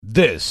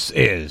This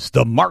is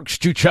the Mark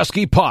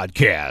Struczewski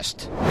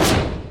Podcast.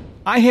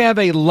 I have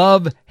a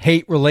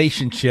love-hate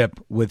relationship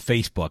with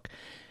Facebook,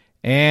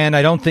 and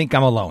I don't think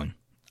I'm alone.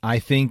 I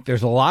think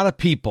there's a lot of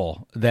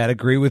people that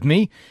agree with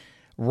me.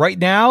 Right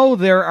now,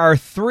 there are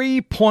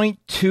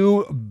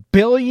 3.2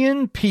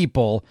 billion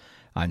people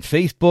on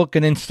Facebook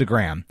and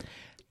Instagram.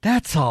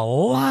 That's a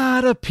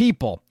lot of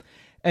people.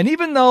 And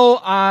even though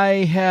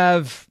I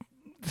have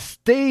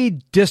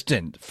stayed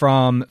distant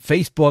from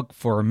Facebook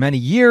for many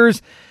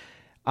years,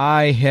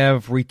 I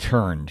have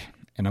returned.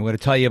 And I'm going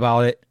to tell you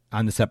about it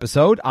on this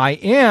episode. I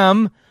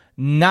am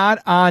not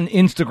on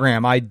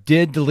Instagram. I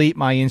did delete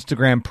my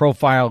Instagram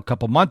profile a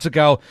couple months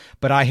ago,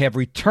 but I have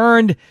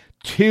returned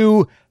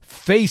to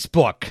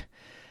Facebook.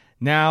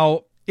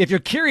 Now, if you're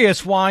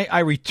curious why I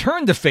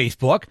returned to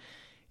Facebook,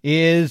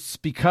 is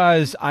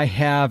because I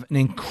have an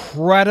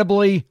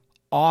incredibly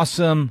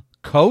awesome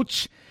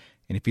coach.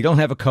 And if you don't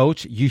have a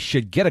coach, you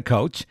should get a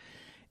coach.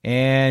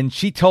 And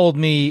she told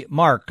me,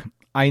 Mark,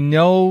 I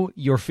know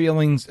your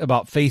feelings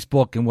about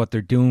Facebook and what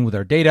they're doing with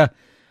our data.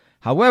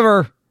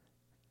 However,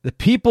 the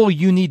people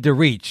you need to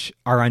reach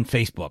are on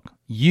Facebook.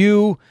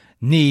 You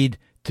need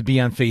to be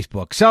on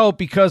Facebook. So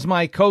because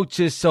my coach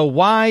is so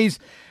wise,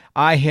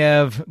 I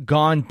have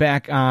gone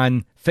back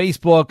on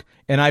Facebook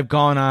and I've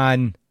gone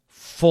on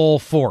full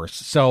force.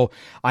 So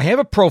I have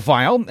a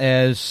profile,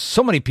 as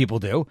so many people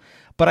do,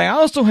 but I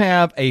also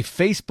have a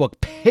Facebook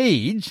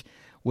page,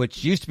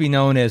 which used to be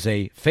known as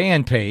a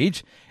fan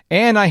page,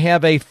 and I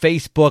have a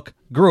Facebook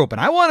group. And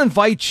I want to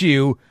invite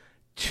you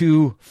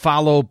to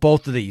follow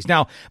both of these.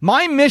 Now,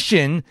 my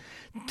mission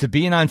to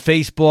being on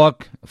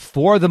Facebook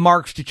for the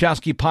Mark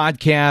Struczewski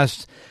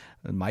Podcast,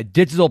 my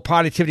digital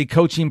productivity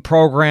coaching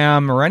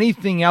program, or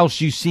anything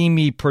else you see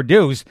me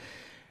produce,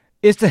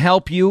 is to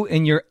help you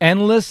in your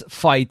endless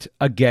fight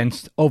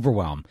against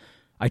overwhelm.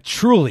 I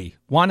truly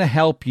want to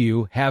help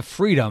you have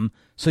freedom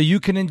so you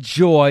can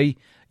enjoy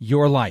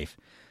your life.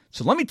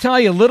 So let me tell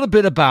you a little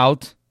bit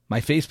about my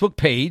Facebook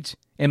page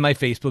and my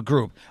Facebook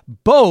group.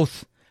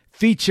 Both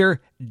feature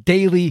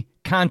daily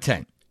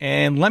content.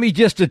 And let me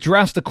just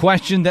address the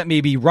question that may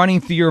be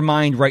running through your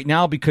mind right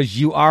now because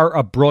you are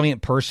a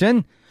brilliant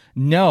person.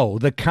 No,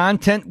 the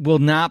content will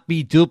not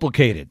be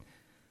duplicated.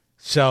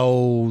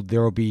 So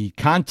there will be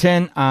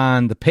content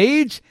on the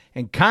page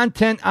and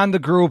content on the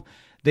group.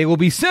 They will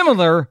be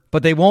similar,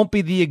 but they won't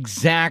be the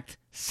exact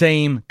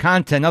same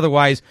content.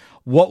 Otherwise,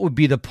 what would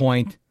be the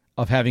point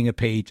of having a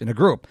page and a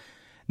group?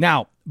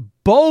 Now,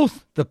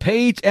 both the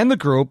page and the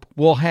group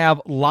will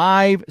have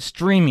live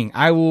streaming.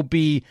 I will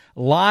be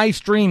live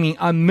streaming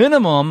a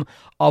minimum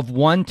of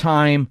one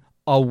time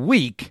a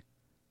week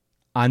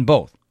on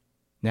both.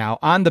 Now,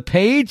 on the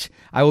page,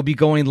 I will be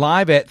going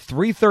live at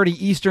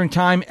 3:30 Eastern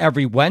Time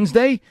every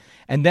Wednesday,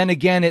 and then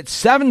again at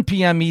 7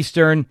 p.m.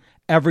 Eastern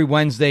every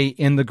Wednesday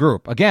in the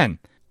group. Again,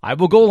 I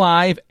will go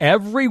live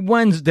every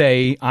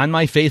Wednesday on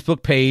my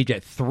Facebook page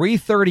at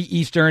 3:30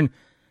 Eastern,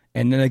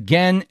 and then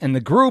again in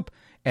the group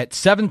at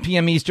 7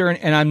 p.m. Eastern,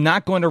 and I'm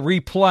not going to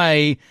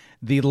replay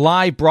the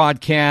live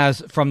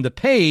broadcast from the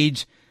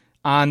page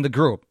on the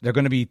group. They're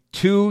going to be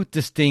two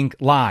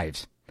distinct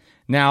lives.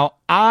 Now,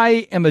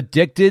 I am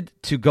addicted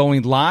to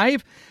going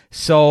live,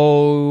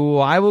 so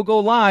I will go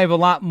live a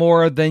lot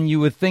more than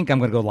you would think I'm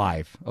going to go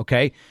live,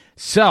 okay?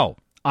 So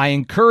I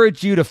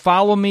encourage you to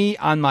follow me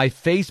on my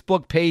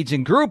Facebook page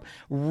and group.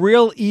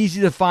 Real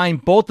easy to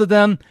find both of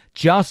them.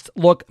 Just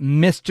look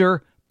Mr.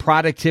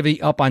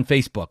 Productivity up on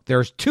Facebook.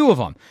 There's two of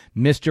them,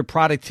 Mr.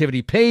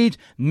 Productivity page,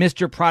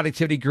 Mr.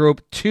 Productivity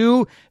group,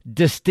 two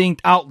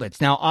distinct outlets.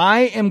 Now,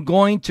 I am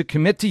going to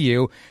commit to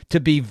you to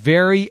be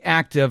very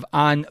active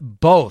on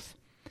both.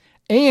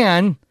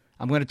 And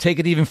I'm going to take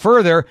it even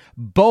further.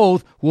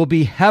 Both will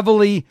be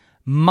heavily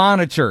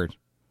monitored.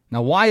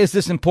 Now, why is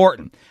this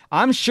important?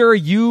 I'm sure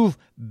you've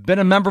been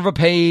a member of a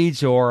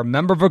page or a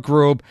member of a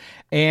group,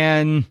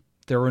 and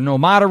there were no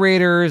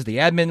moderators, the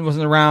admin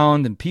wasn't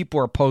around, and people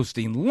are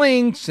posting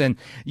links and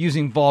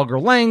using vulgar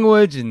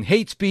language and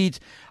hate speech.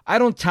 I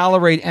don't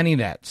tolerate any of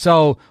that.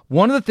 So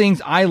one of the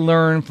things I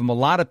learned from a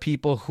lot of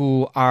people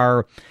who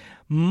are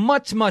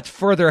much, much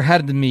further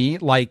ahead than me,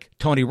 like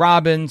Tony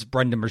Robbins,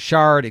 Brendan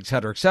Burchard, et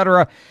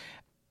cetera,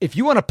 if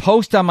you want to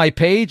post on my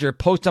page or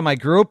post on my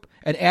group,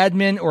 an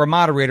admin or a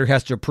moderator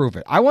has to approve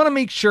it. I want to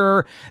make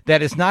sure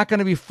that it's not going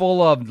to be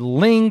full of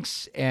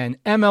links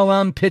and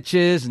MLM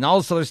pitches and all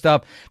this other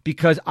stuff,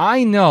 because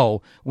I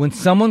know when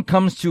someone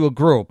comes to a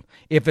group,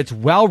 if it's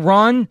well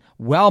run,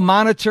 well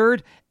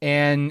monitored,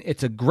 and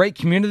it's a great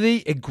community,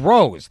 it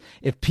grows.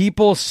 If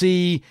people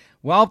see,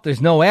 well,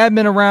 there's no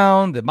admin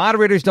around, the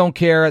moderators don't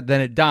care,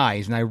 then it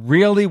dies. And I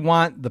really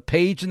want the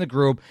page and the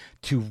group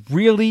to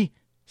really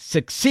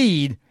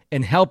succeed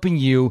in helping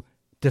you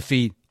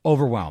defeat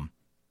overwhelm.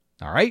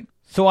 All right?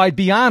 So I'd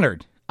be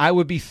honored. I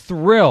would be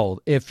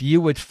thrilled if you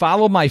would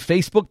follow my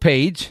Facebook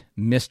page,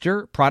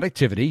 Mr.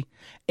 Productivity,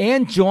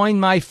 and join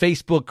my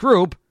Facebook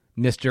group,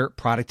 Mr.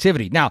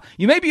 Productivity. Now,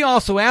 you may be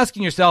also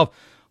asking yourself,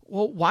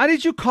 well, why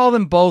did you call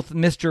them both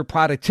Mr.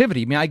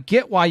 Productivity? I mean, I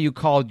get why you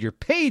called your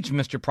page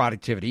Mr.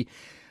 Productivity,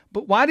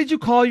 But why did you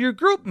call your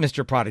group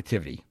Mr.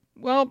 Productivity?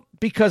 Well,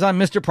 because I'm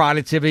Mr.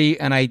 Productivity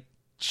and I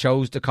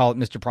chose to call it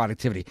Mr.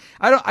 Productivity.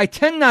 I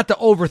tend not to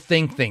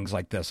overthink things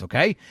like this,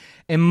 okay?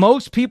 And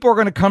most people are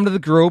going to come to the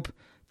group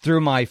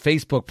through my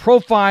Facebook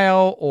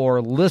profile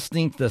or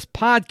listening to this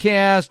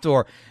podcast,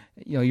 or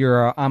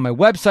you're on my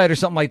website or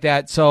something like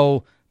that.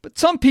 So, but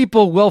some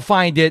people will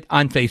find it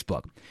on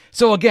Facebook.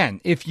 So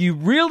again, if you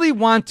really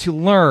want to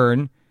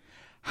learn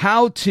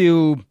how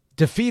to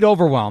defeat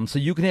overwhelm so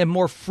you can have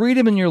more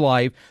freedom in your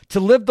life to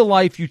live the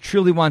life you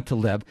truly want to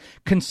live,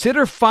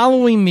 consider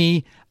following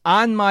me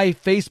on my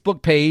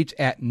Facebook page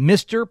at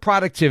Mr.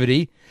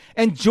 Productivity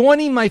and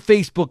joining my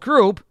Facebook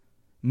group,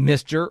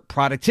 Mr.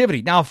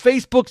 Productivity. Now, if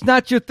Facebook's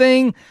not your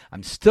thing,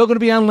 I'm still going to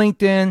be on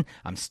LinkedIn.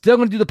 I'm still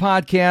going to do the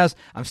podcast.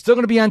 I'm still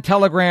going to be on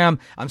Telegram.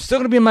 I'm still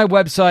going to be on my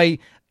website.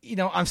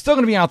 I'm still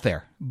going to be out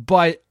there,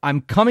 but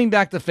I'm coming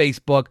back to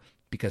Facebook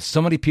because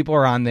so many people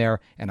are on there,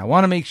 and I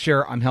want to make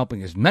sure I'm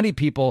helping as many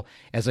people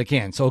as I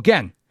can. So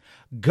again,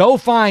 go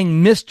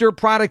find Mr.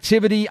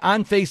 Productivity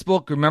on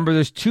Facebook. Remember,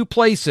 there's 2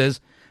 places.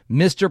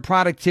 Mr.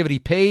 Productivity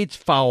page,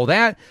 follow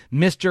that.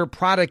 Mr.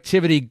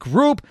 Productivity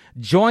group,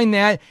 join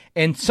that.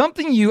 And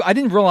something I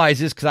didn't realize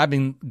this because I've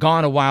been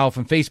gone a while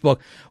from Facebook.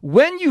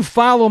 When you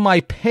follow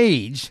my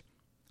page,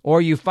 or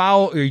you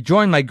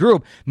join my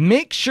group,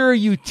 make sure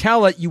you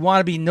tell it you want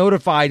to be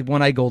notified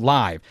when I go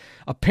live.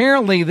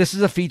 Apparently, this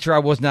is a feature I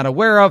was not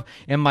aware of,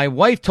 and my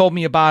wife told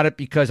me about it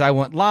because I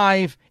went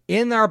live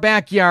in our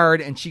backyard,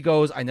 and she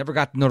goes, I never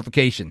got the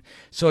notification.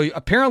 So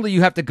apparently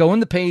you have to go in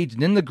the page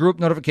and in the group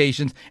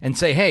notifications and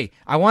say, hey,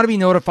 I want to be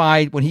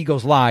notified when he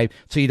goes live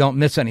so you don't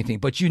miss anything.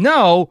 But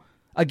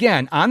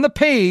again, on the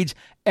page,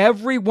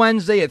 every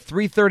Wednesday at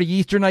 3:30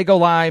 Eastern, I go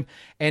live.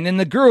 And in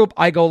the group,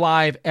 I go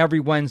live every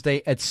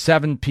Wednesday at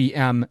 7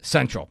 p.m.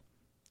 Central.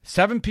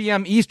 7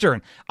 p.m.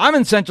 Eastern. I'm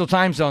in Central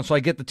Time Zone, so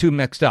I get the 2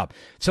 mixed up.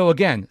 So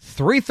again,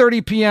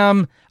 3:30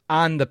 p.m.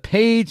 on the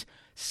page,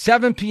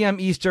 7 p.m.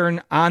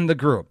 Eastern on the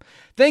group.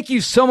 Thank you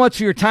so much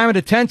for your time and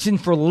attention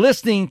for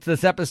listening to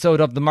this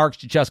episode of the Mark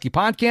Struczewski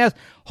Podcast.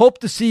 Hope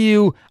to see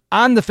you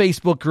on the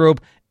Facebook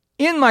group,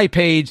 in my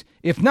page.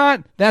 If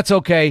not, that's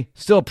okay.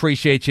 Still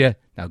appreciate you.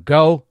 Now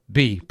go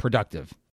be productive.